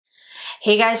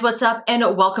Hey guys, what's up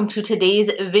and welcome to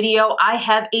today's video. I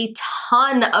have a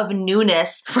ton of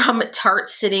newness from Tarte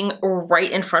sitting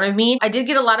right in front of me. I did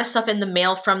get a lot of stuff in the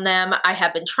mail from them. I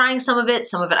have been trying some of it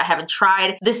I haven't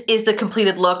tried. This is the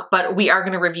completed look, but we are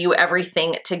going to review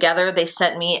everything together. They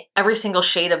sent me every single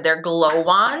shade of their glow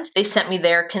wands. They sent me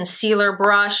their concealer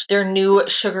brush, their new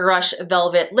Sugar Rush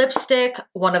Velvet lipstick,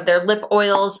 one of their lip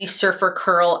oils, the Surfer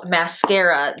Curl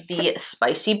mascara, the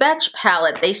Spicy Betch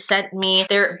palette. They sent me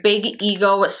their Big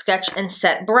Ego Sketch and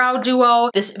Set Brow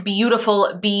Duo, this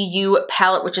beautiful BU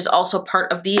palette, which is also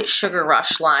part of the Sugar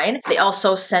Rush line. They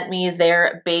also sent me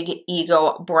their Big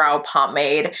Ego Brow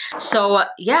Pomade. So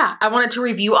yeah, I wanted to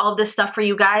review all of this stuff for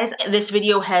you guys. This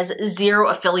video has zero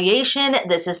affiliation.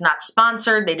 This is not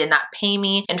sponsored. They did not pay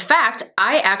me. In fact,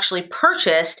 I actually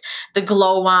purchased the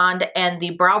glow wand and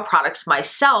the brow products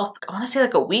myself, I want to say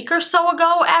like a week or so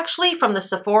ago actually, from the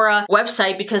Sephora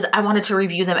website because I wanted to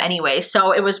review them anyway.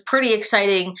 So it was pretty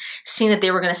exciting seeing that they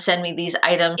were going to send me these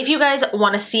items. If you guys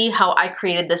want to see how I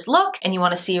created this look and you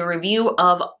want to see a review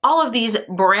of all of these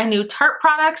brand new Tarte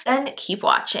products, then keep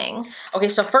watching. Okay,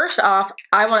 so first off,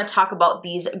 I want to talk about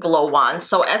these glow wands.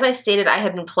 So as I stated, I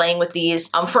have been playing with these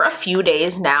for a few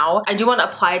days now. I do want to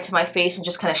apply it to my face and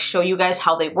just kind of show you guys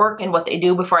how they work and what they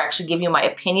do before I actually give you my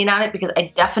opinion on it, because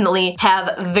I definitely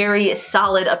have very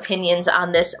solid opinions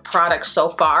on this product so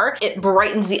far. It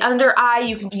brightens the under eye.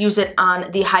 You can use it on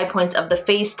the high points of the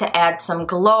face to add some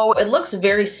glow. It looks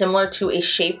very similar to a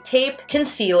Shape Tape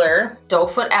concealer, doe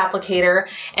foot applicator,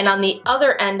 and on the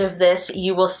other end of this,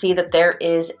 you will see that there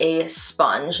is a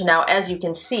sponge. Now, as you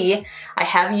can see, I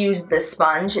have used this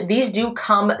sponge. These do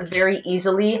come very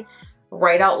easily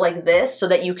right out like this so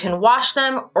that you can wash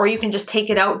them, or you can just take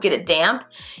it out, get it damp,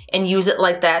 and use it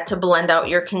like that to blend out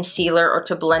your concealer or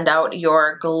to blend out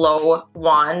your glow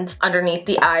wand underneath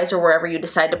the eyes or wherever you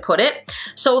decide to put it.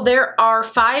 So there are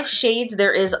 5 shades.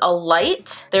 There is a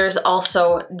light, there's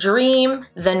also Dream,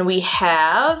 then we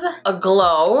have a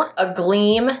Glow, a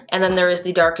Gleam, and then there is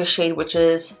the darkest shade, which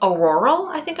is Auroral.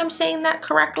 I think I'm saying that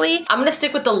correctly. I'm gonna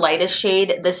stick with the lightest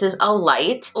shade. This is a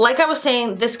light. Like I was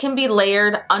saying, this can be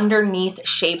layered underneath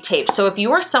Shape Tape. So if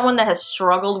you are someone that has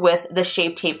struggled with the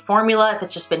Shape Tape formula, if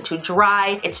it's just been too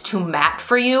dry, it's too matte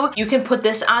for you, you can put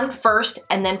this on first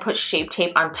and then put Shape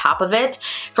Tape on top of it.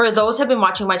 For those who have been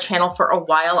watching my channel for a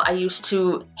while, I used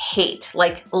to hate,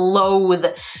 like loathe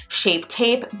Shape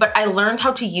Tape, but I learned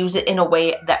how to use it in a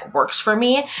way that works for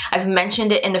me. I've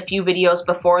mentioned it in a few videos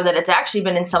before that it's actually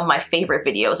been in some of my favorite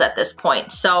videos at this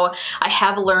point. So I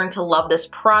have learned to love this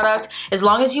product. As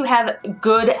long as you have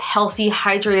good, healthy,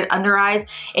 hydrated under eyes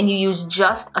and you use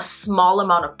just a small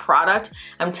amount of product,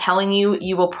 I'm telling you,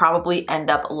 you will probably end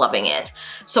up loving it.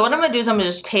 So what I'm gonna do is I'm gonna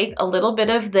just take a little bit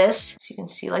of this, so you can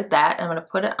see like that, and I'm gonna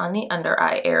put it on the under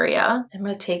eye area. I'm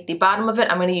gonna take the bottom of it,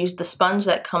 I'm gonna use the sponge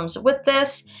that comes with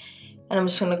this, and I'm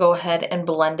just gonna go ahead and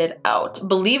blend it out.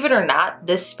 Believe it or not,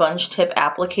 this sponge tip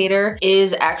applicator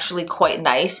is actually quite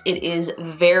nice. It is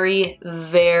very,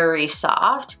 very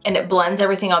soft, and it blends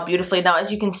everything out beautifully. Now,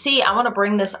 as you can see, I wanna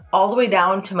bring this all the way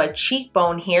down to my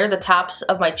cheekbone here, the tops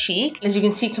of my cheek. As you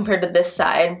can see, compared to this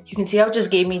side, you can see how it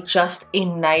just gave me just a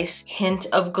nice hint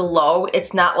of glow.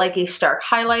 It's not like a stark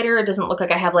highlighter. It doesn't look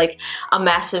like I have like a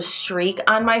massive streak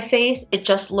on my face. It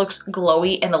just looks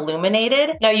glowy and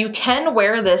illuminated. Now, you can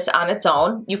wear this on its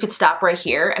own. You could stop right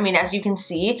here. I mean, as you can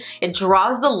see, it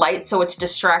draws the light, so it's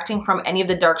distracting from any of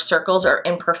the dark circles or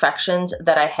imperfections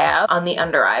that I have on the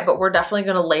under eye. But we're definitely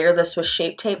going to layer this with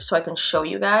Shape Tape so I can show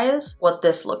you guys what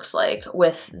this looks like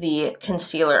with the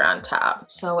concealer on top.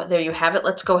 So there you have it.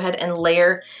 Let's go ahead and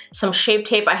layer some Shape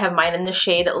Tape. I have mine in the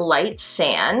shade Light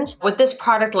Sand. With this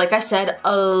product, like I said,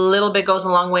 a little bit goes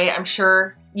a long way. I'm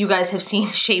sure you guys have seen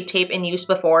Shape Tape in use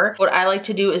before. What I like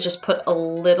to do is just put a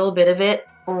little bit of it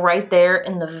right there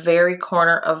in the very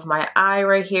corner of my eye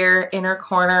right here, inner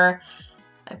corner.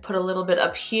 I put a little bit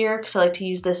up here because I like to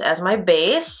use this as my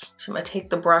base. So I'm gonna take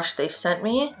the brush they sent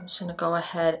me. I'm just gonna go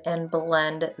ahead and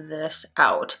blend this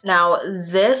out. Now,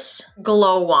 this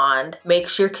glow wand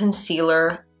makes your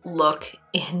concealer look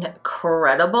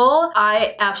incredible.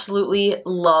 I absolutely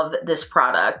love this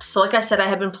product. So like I said, I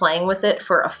have been playing with it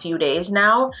for a few days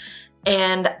now,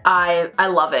 and I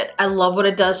love it. I love what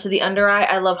it does to the under eye.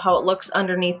 I love how it looks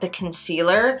underneath the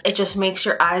concealer. It just makes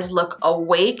your eyes look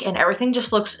awake and everything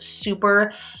just looks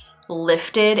super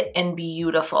lifted and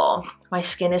beautiful. My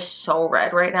skin is so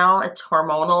red right now. It's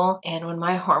hormonal, and when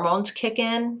my hormones kick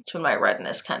in, it's when my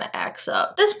redness kind of acts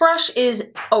up. This brush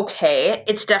is okay.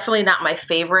 It's definitely not my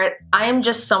favorite. I am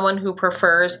just someone who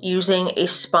prefers using a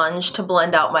sponge to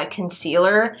blend out my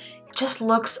concealer. It just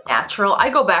looks natural. I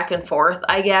go back and forth,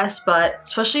 I guess, but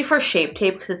especially for Shape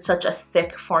Tape, because it's such a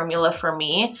thick formula for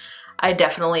me, I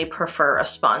definitely prefer a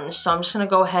sponge. So I'm just gonna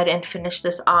go ahead and finish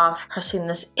this off, pressing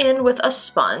this in with a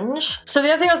sponge. So the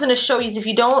other thing I was gonna show you is if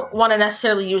you don't wanna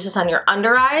necessarily use this on your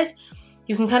under eyes,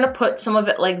 you can kind of put some of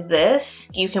it like this.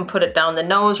 You can put it down the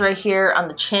nose right here, on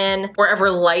the chin, wherever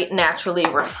light naturally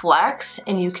reflects,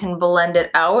 and you can blend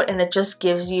it out, and it just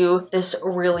gives you this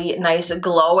really nice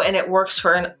glow, and it works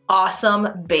for an awesome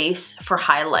base for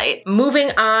highlight.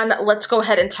 Moving on, let's go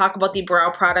ahead and talk about the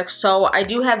brow products. So I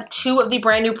do have two of the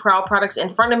brand new brow products in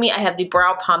front of me. I have the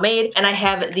brow pomade and I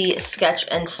have the Sketch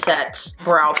and Set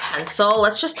brow pencil.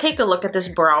 Let's just take a look at this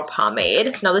brow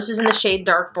pomade. Now this is in the shade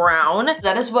dark brown.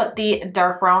 That is what the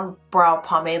dark brown brow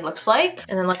pomade looks like.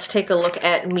 And then let's take a look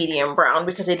at medium brown,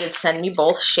 because they did send me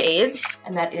both shades,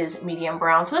 and that is medium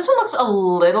brown. So this one looks a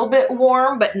little bit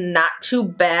warm, but not too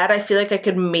bad. I feel like I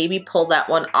could maybe pull that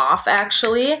one off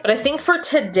actually. But I think for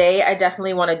today, I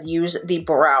definitely want to use the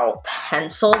brow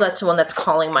pencil. That's the one that's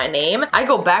calling my name. I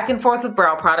go back and forth with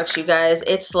brow products, you guys.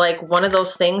 It's like one of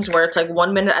those things where it's like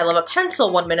 1 minute I love a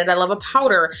pencil, 1 minute I love a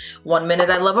powder, 1 minute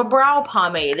I love a brow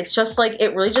pomade. It's just like,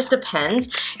 it really just depends.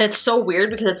 And it's so weird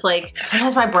because it's like,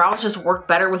 sometimes my brows just work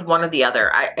better with one or the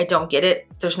other. I don't get it.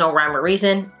 There's no rhyme or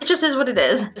reason. It just is what it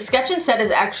is. The Sketch and Set is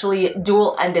actually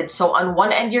dual-ended. So on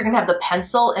one end, you're gonna have the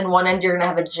pencil, and one end, you're gonna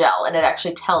have a gel, and it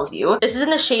actually tells you. This is in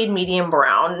the shade medium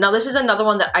brown. Now this is another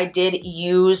one that I did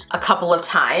use a couple of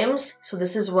times. So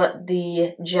this is what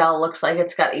the gel looks like.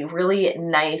 It's got a really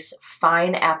nice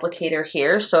fine applicator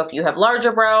here. So if you have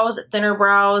larger brows, thinner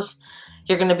brows,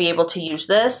 you're gonna be able to use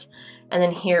this. And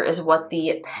then here is what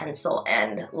the pencil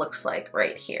end looks like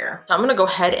right here. So I'm gonna go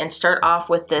ahead and start off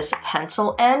with this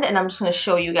pencil end, and I'm just gonna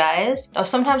show you guys. Now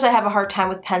sometimes I have a hard time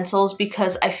with pencils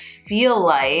because I feel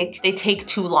like they take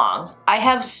too long. I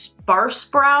have sparse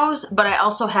brows, but I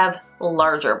also have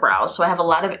larger brows, so I have a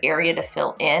lot of area to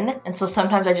fill in, and so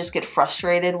sometimes I just get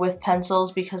frustrated with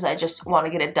pencils because I just want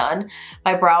to get it done.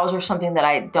 My brows are something that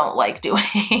I don't like doing.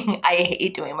 I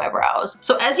hate doing my brows.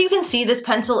 So as you can see, this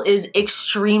pencil is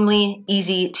extremely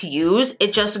easy to use.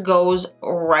 It just goes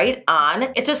right on.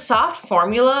 It's a soft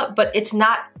formula, but it's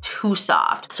not too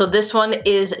soft. So this one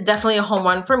is definitely a home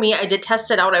run for me. I did test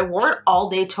it out. I wore it all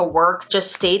day to work,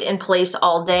 just stayed in place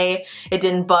all day. It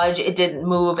didn't budge, it didn't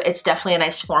move. It's definitely a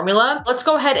nice formula. Let's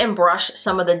go ahead and brush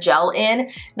some of the gel in.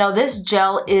 Now this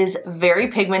gel is very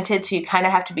pigmented, so you kind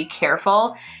of have to be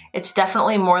careful. It's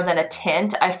definitely more than a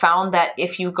tint. I found that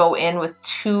if you go in with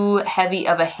too heavy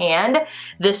of a hand,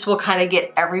 this will kind of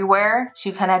get everywhere. So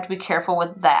you kind of have to be careful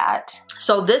with that.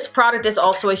 So this product is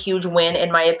also a huge win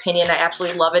in my opinion. I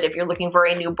absolutely love it. If you're looking for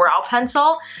a new brow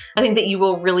pencil, I think that you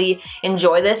will really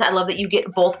enjoy this. I love that you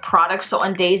get both products. So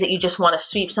on days that you just want to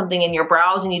sweep something in your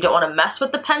brows and you don't want to mess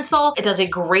with the pencil, it does a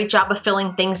great job of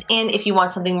filling things in. If you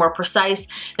want something more precise,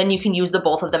 then you can use the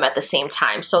both of them at the same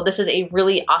time. So this is a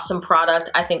really awesome product.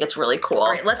 I think it's really cool.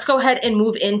 All right, let's go ahead and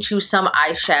move into some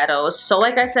eyeshadows. So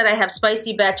like I said, I have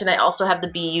Spicy Batch and I also have the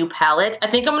BU palette. I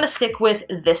think I'm gonna stick with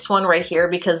this one right here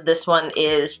because this one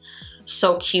is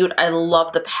so cute. I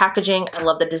love the packaging. I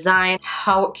love the design.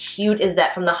 How cute is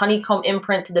that? From the honeycomb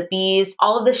imprint to the bees.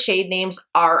 All of the shade names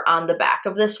are on the back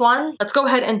of this one. Let's go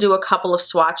ahead and do a couple of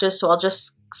swatches. So I'll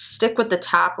just stick with the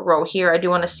top row here. I do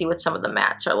want to see what some of the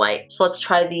mattes are like. So let's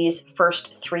try these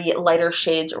first 3 lighter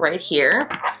shades right here.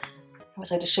 I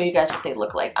always like to show you guys what they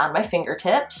look like on my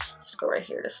fingertips. Just go right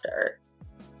here to start.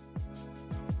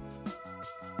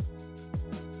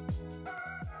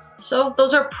 So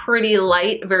those are pretty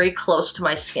light, very close to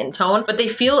my skin tone, but they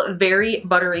feel very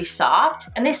buttery soft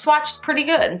and they swatched pretty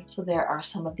good. So there are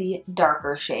some of the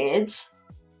darker shades.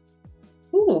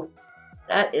 Ooh.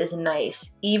 That is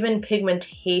nice. Even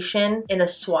pigmentation in a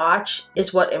swatch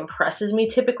is what impresses me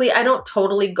typically. I don't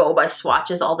totally go by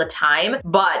swatches all the time,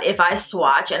 but if I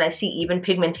swatch and I see even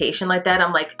pigmentation like that,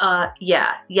 I'm like,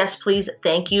 yeah, yes please,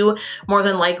 thank you. More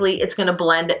than likely, it's gonna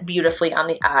blend beautifully on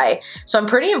the eye. So I'm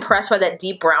pretty impressed by that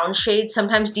deep brown shade.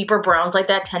 Sometimes deeper browns like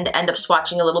that tend to end up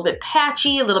swatching a little bit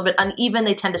patchy, a little bit uneven.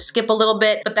 They tend to skip a little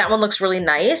bit, but that one looks really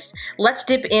nice. Let's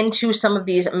dip into some of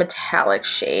these metallic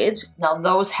shades. Now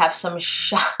those have some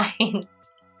shine.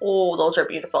 Oh, those are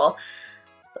beautiful.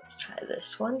 Let's try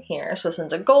this one here. So this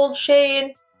one's a gold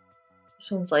shade.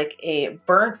 This one's like a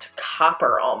burnt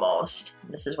copper almost.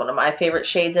 This is one of my favorite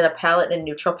shades in a palette, in a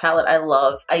neutral palette. I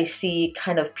love icy,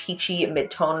 kind of peachy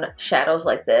mid-tone shadows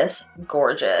like this.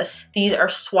 Gorgeous. These are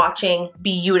swatching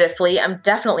beautifully. I'm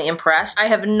definitely impressed. I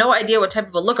have no idea what type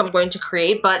of a look I'm going to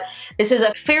create, but this is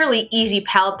a fairly easy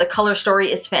palette. The color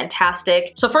story is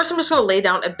fantastic. So first I'm just gonna lay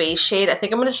down a base shade. I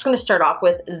think I'm just gonna start off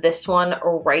with this one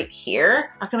right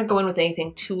here. I'm not gonna go in with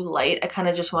anything too light. I kind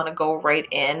of just wanna go right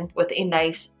in with a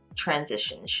nice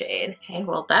transition shade. Okay,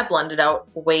 well that blended out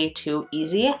way too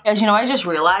easy. As you know, I just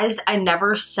realized I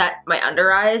never set my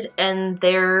under eyes and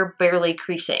they're barely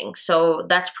creasing. So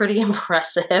that's pretty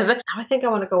impressive. Now I think I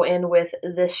want to go in with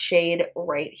this shade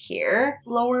right here.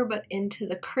 Lower but into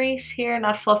the crease here,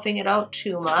 not fluffing it out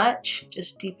too much.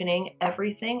 Just deepening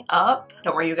everything up.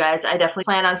 Don't worry you guys, I definitely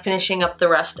plan on finishing up the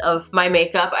rest of my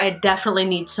makeup. I definitely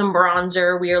need some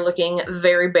bronzer. We are looking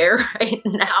very bare right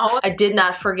now. I did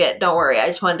not forget, don't worry. I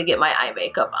just wanted to get my eye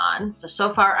makeup on. So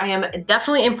far I am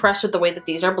definitely impressed with the way that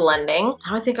these are blending.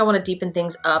 Now I think I want to deepen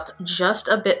things up just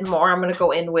a bit more. I'm going to go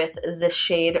in with this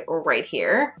shade right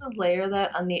here. I'll layer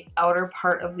that on the outer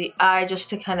part of the eye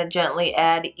just to kind of gently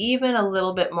add even a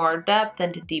little bit more depth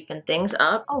and to deepen things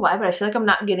up. Oh, why? But I feel like I'm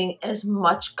not getting as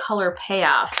much color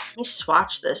payoff. Let me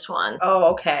swatch this one. Oh,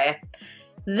 okay.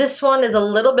 This one is a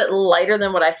little bit lighter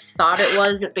than what I thought it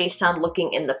was based on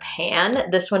looking in the pan.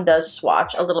 This one does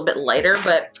swatch a little bit lighter,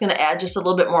 but it's gonna add just a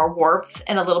little bit more warmth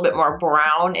and a little bit more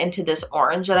brown into this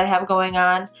orange that I have going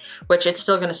on, which it's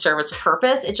still gonna serve its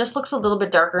purpose. It just looks a little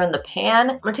bit darker in the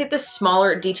pan. I'm gonna take this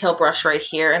smaller detail brush right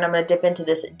here and I'm gonna dip into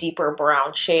this deeper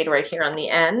brown shade right here on the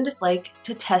end. Like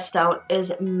to test out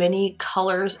as many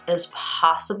colors as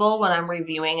possible when I'm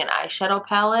reviewing an eyeshadow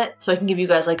palette so I can give you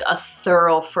guys like a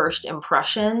thorough first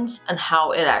impression and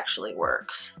how it actually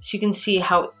works. So you can see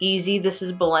how easy this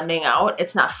is blending out.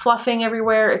 It's not fluffing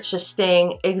everywhere. It's just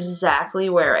staying exactly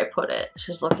where I put it. It's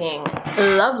just looking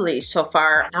lovely so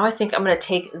far. Now I think I'm gonna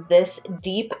take this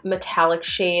deep metallic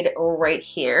shade right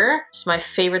here. It's my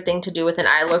favorite thing to do with an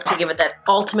eye look to give it that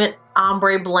ultimate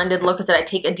ombre blended look is that I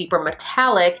take a deeper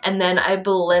metallic and then I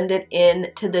blend it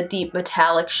into the deep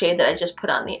metallic shade that I just put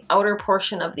on the outer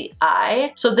portion of the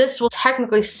eye. So this will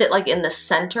technically sit like in the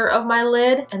center of my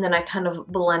lid and then I kind of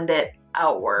blend it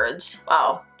outwards.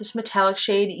 Wow, this metallic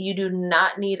shade, you do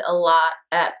not need a lot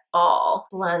at all.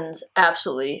 Blends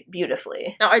absolutely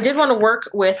beautifully. Now I did want to work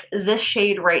with this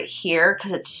shade right here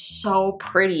because it's so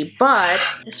pretty, but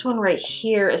this one right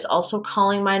here is also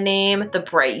calling my name. The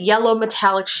bright yellow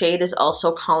metallic shade is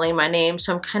also calling my name,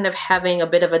 so I'm kind of having a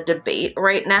bit of a debate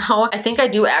right now. I think I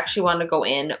do actually want to go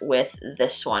in with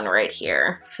this one right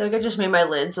here. I feel like I just made my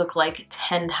lids look like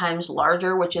 10 times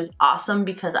larger, which is awesome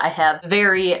because I have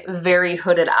very, very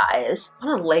hooded eyes. I'm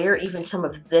gonna layer even some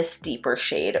of this deeper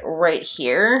shade right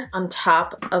here on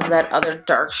top of that other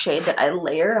dark shade that I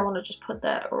layered. I want to just put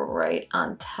that right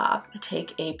on top. I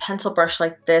take a pencil brush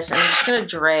like this and I'm just going to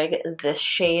drag this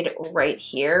shade right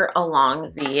here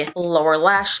along the lower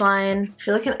lash line. I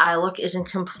feel like an eye look isn't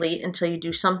complete until you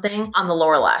do something on the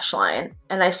lower lash line.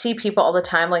 And I see people all the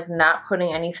time like not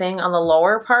putting anything on the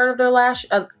lower part of their lash,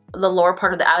 the lower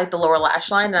part of the eye, like the lower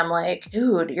lash line, and I'm like,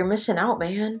 dude, you're missing out,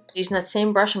 man. Using that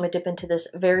same brush, I'm gonna dip into this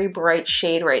very bright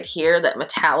shade right here, that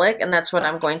metallic, and that's what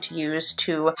I'm going to use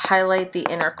to highlight the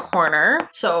inner corner.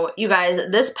 So you guys,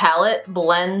 this palette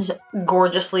blends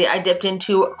gorgeously. I dipped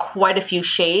into quite a few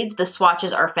shades. The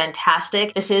swatches are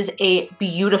fantastic. This is a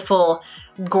beautiful,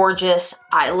 gorgeous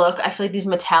eye look. I feel like these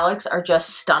metallics are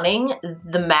just stunning.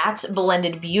 The mattes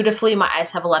blended beautifully. My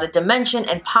eyes have a lot of dimension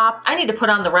and pop. I need to put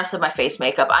on the rest of my face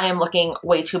makeup. I am looking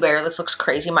way too bare. This looks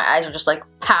crazy. My eyes are just like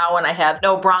pow and I have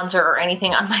no bronzer or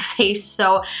anything on my face.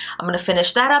 So I'm gonna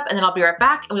finish that up and then I'll be right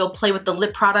back and we'll play with the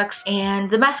lip products and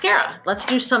the mascara. Let's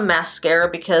do some mascara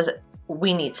because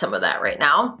we need some of that right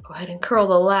now. Go ahead and curl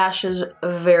the lashes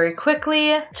very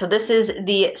quickly. So this is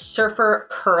the Surfer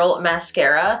Curl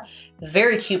Mascara.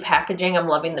 Very cute packaging. I'm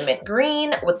loving the mint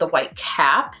green with the white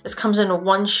cap. This comes in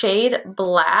one shade,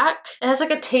 black. It has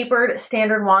like a tapered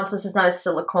standard wand, so this is not a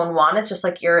silicone wand. It's just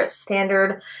like your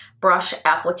standard brush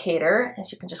applicator.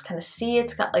 As you can just kind of see,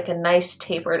 it's got like a nice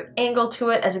tapered angle to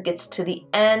it as it gets to the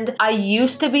end. I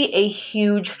used to be a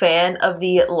huge fan of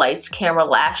the Lights Camera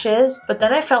lashes, but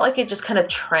then I felt like it just kind of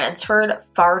transferred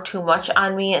far too much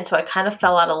on me, and so I kind of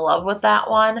fell out of love with that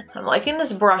one. I'm liking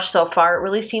this brush so far. It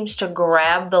really seems to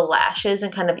grab the lashes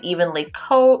and kind of evenly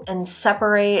coat and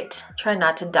separate. Try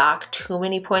not to dock too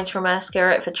many points for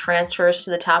mascara if it transfers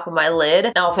to the top of my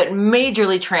lid. Now, if it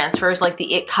majorly transfers, like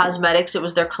the IT Cosmetics, it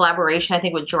was their collaboration, I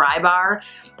think, with Dry Bar.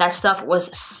 That stuff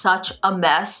was such a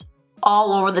mess.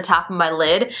 all over the top of my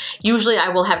lid. Usually I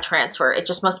will have transfer. It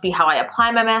just must be how I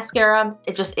apply my mascara.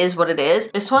 It just is what it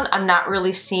is. This one, I'm not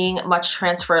really seeing much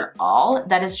transfer at all.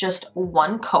 That is just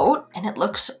one coat and it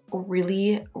looks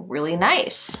really, really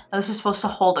nice. Now, this is supposed to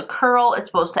hold a curl. It's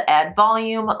supposed to add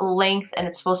volume, length, and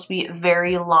it's supposed to be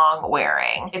very long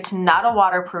wearing. It's not a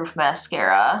waterproof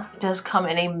mascara. It does come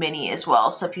in a mini as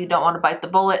well. So if you don't want to bite the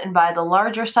bullet and buy the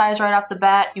larger size right off the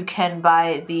bat, you can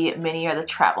buy the mini or the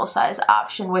travel size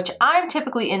option, which I'm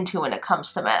typically into when it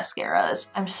comes to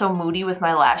mascaras. I'm so moody with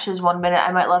my lashes. One minute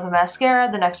I might love a mascara,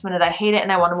 the next minute I hate it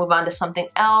and I want to move on to something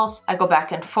else. I go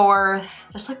back and forth,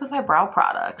 just like with my brow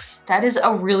products. That is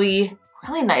a really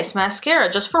nice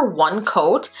mascara just for one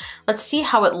coat. Let's see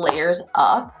how it layers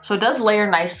up. So it does layer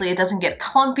nicely. It doesn't get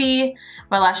clumpy.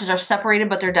 My lashes are separated,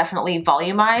 but they're definitely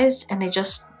volumized and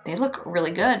they look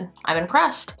really good. I'm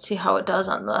impressed. Let's see how it does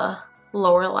on the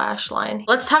lower lash line.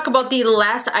 Let's talk about the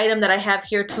last item that I have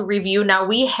here to review. Now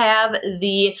we have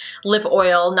the lip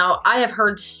oil. Now I have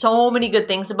heard so many good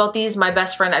things about these. My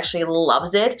best friend actually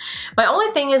loves it. My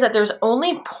only thing is that there's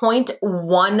only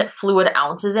 0.1 fluid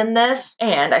ounces in this.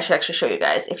 And I should actually show you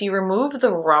guys. If you remove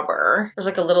the rubber, there's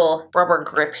like a little rubber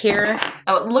grip here.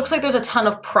 Now it looks like there's a ton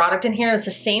of product in here. It's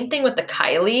the same thing with the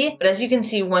Kylie, but as you can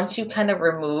see, once you kind of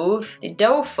remove the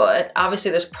doe foot,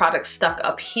 obviously there's product stuck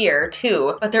up here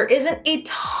too, but there isn't a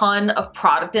ton of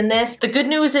product in this. The good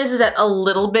news is that a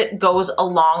little bit goes a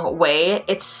long way.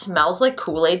 It smells like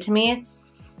Kool-Aid to me.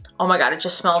 Oh my God, it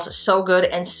just smells so good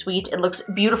and sweet. It looks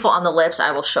beautiful on the lips.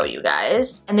 I will show you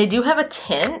guys. And they do have a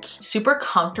tint, super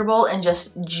comfortable and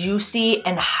just juicy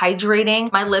and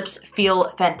hydrating. My lips feel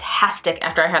fantastic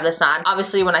after I have this on.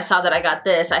 Obviously, when I saw that I got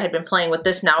this, I had been playing with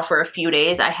this now for a few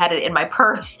days. I had it in my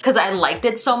purse because I liked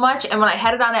it so much. And when I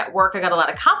had it on at work, I got a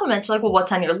lot of compliments. They're like, well,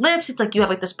 what's on your lips? It's like you have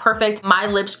like this perfect my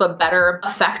lips but better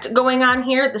effect going on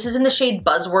here. This is in the shade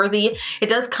Buzzworthy. It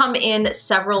does come in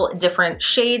several different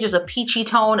shades. There's a peachy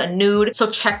tone, a nude, so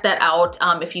check that out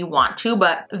if you want to,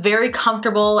 but very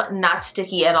comfortable, not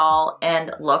sticky at all,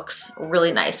 and looks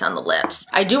really nice on the lips.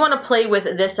 I do want to play with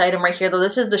this item right here though.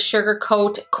 This is the Sugar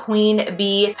Coat Queen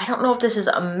Bee. I don't know if this is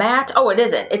a matte. Oh, it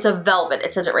isn't. It's a velvet.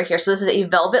 It says it right here. So this is a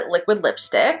velvet liquid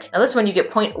lipstick. Now this one you get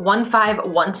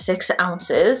 0.1516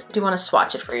 ounces. I do want to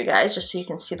swatch it for you guys just so you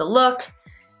can see the look.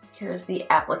 Here's the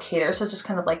applicator. So it's just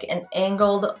kind of like an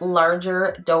angled,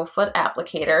 larger doe foot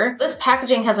applicator. This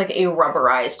packaging has like a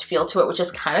rubberized feel to it, which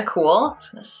is kind of cool.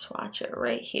 Just gonna swatch it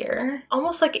right here.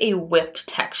 Almost like a whipped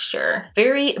texture.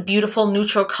 Very beautiful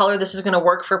neutral color. This is gonna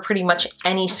work for pretty much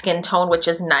any skin tone, which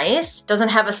is nice. Doesn't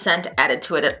have a scent added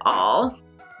to it at all.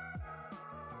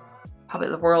 Probably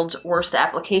the world's worst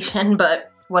application, but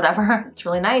whatever. It's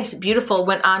really nice, beautiful,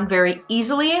 went on very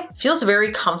easily, feels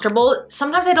very comfortable.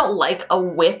 Sometimes I don't like a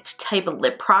whipped type of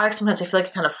lip product. Sometimes I feel like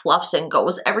it kind of fluffs and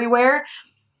goes everywhere.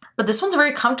 But this one's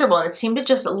very comfortable and it seemed to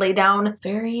just lay down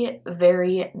very,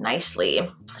 very nicely.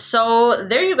 So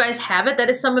there you guys have it. That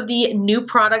is some of the new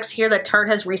products here that Tarte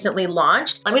has recently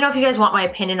launched. Let me know if you guys want my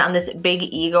opinion on this Big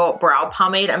Ego brow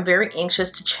pomade. I'm very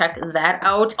anxious to check that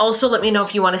out. Also, let me know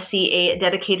if you want to see a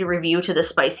dedicated review to the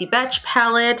Spicy Betch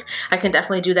palette. I can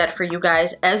definitely do that for you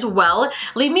guys as well.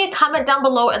 Leave me a comment down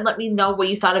below and let me know what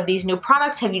you thought of these new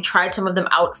products. Have you tried some of them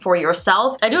out for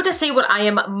yourself? I do have to say what I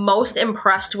am most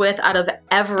impressed with out of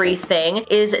everything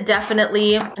is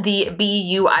definitely the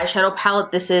BU eyeshadow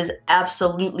palette. This is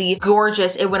absolutely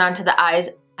gorgeous. It went onto the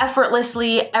eyes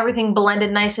effortlessly, everything blended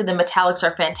nicely. The metallics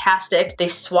are fantastic. They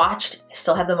swatched, I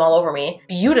still have them all over me,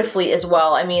 beautifully as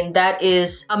well. I mean, that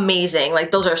is amazing.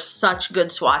 Like, those are such good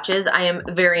swatches. I am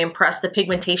very impressed. The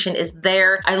pigmentation is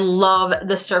there. I love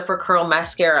the Surfer Curl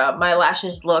mascara. My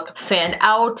lashes look fanned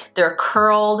out. They're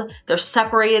curled, they're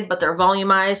separated, but they're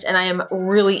volumized, and I am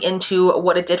really into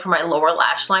what it did for my lower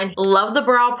lash line. Love the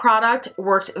brow product,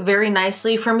 worked very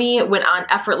nicely for me, went on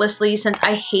effortlessly. Since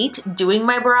I hate doing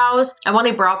my brows, I want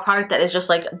a brow product that is just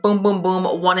like boom, boom,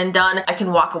 boom, one and done. I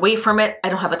can walk away from it. I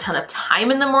don't have a ton of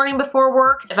time in the morning before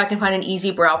work. If I can find an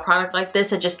easy brow product like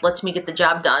this that just lets me get the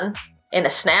job done in a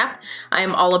snap, I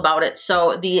am all about it.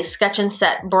 So the Sketch and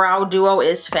Set Brow Duo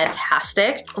is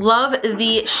fantastic. Love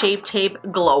the Shape Tape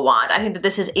Glow Wand. I think that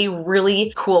this is a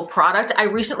really cool product. I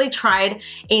recently tried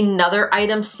another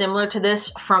item similar to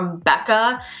this from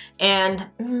Becca, and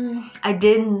I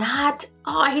did not,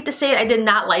 I hate to say it, I did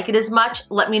not like it as much.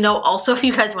 Let me know also if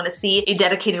you guys want to see a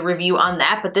dedicated review on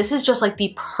that, but this is just like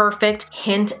the perfect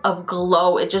hint of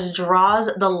glow. It just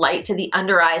draws the light to the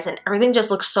under eyes and everything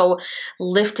just looks so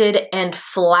lifted and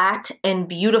flat and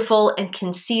beautiful and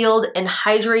concealed and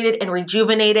hydrated and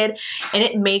rejuvenated, and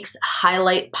it makes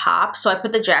highlight pop. So I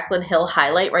put the Jaclyn Hill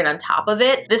highlight right on top of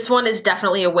it. This one is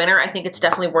definitely a winner. I think it's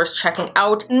definitely worth checking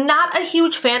out. Not a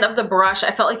huge fan of the brush.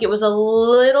 I felt like it was a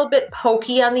little bit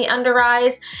pokey on the under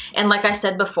eyes, and like I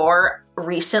said before,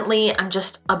 recently I'm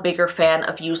just a bigger fan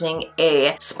of using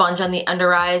a sponge on the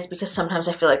under eyes because sometimes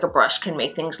I feel like a brush can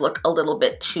make things look a little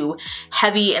bit too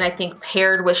heavy, and I think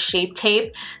paired with Shape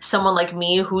Tape, someone like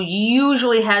me who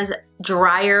usually has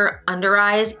drier under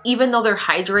eyes, even though they're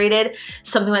hydrated,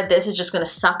 something like this is just going to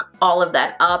suck all of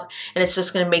that up and it's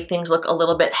just going to make things look a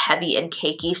little bit heavy and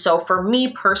cakey. So for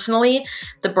me personally,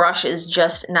 the brush is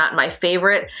just not my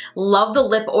favorite. Love the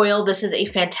lip oil. This is a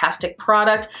fantastic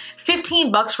product.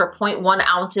 15 bucks for 0.1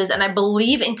 ounces, and I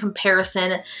believe in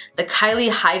comparison the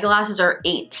Kylie high glasses are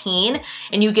 18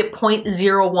 and you get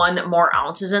 0.01 more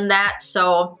ounces in that.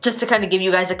 So just to kind of give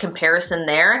you guys a comparison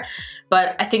there.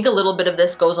 But I think a little bit of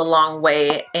this goes a long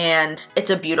way, and it's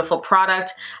a beautiful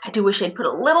product. I do wish they'd put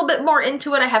a little bit more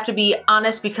into it, I have to be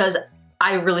honest, because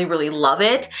I really, really love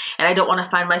it, and I don't want to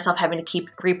find myself having to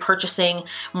keep repurchasing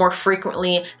more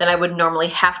frequently than I would normally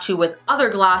have to with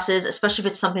other glosses, especially if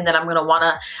it's something that I'm going to want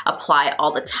to apply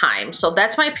all the time. So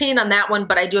that's my opinion on that one,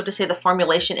 but I do have to say the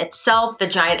formulation itself, the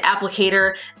giant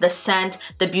applicator, the scent,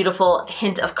 the beautiful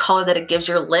hint of color that it gives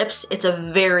your lips, it's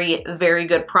a very, very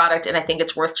good product, and I think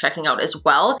it's worth checking out as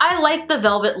well. I like the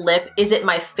Velvet Lip. Is it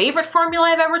my favorite formula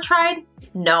I've ever tried?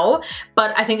 No,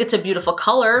 but I think it's a beautiful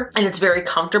color and it's very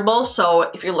comfortable.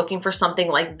 So if you're looking for something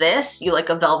like this, you like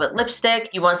a velvet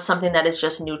lipstick, you want something that is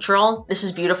just neutral, this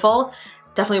is beautiful.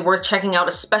 Definitely worth checking out,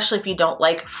 especially if you don't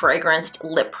like fragranced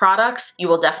lip products. You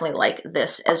will definitely like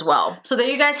this as well. So there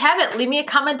you guys have it. Leave me a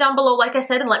comment down below, like I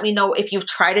said, and let me know if you've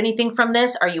tried anything from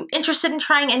this. Are you interested in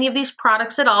trying any of these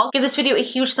products at all? Give this video a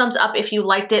huge thumbs up if you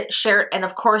liked it, share it, and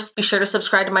of course, be sure to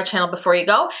subscribe to my channel before you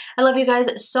go. I love you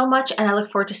guys so much, and I look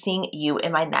forward to seeing you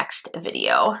in my next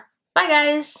video. Bye,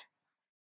 guys.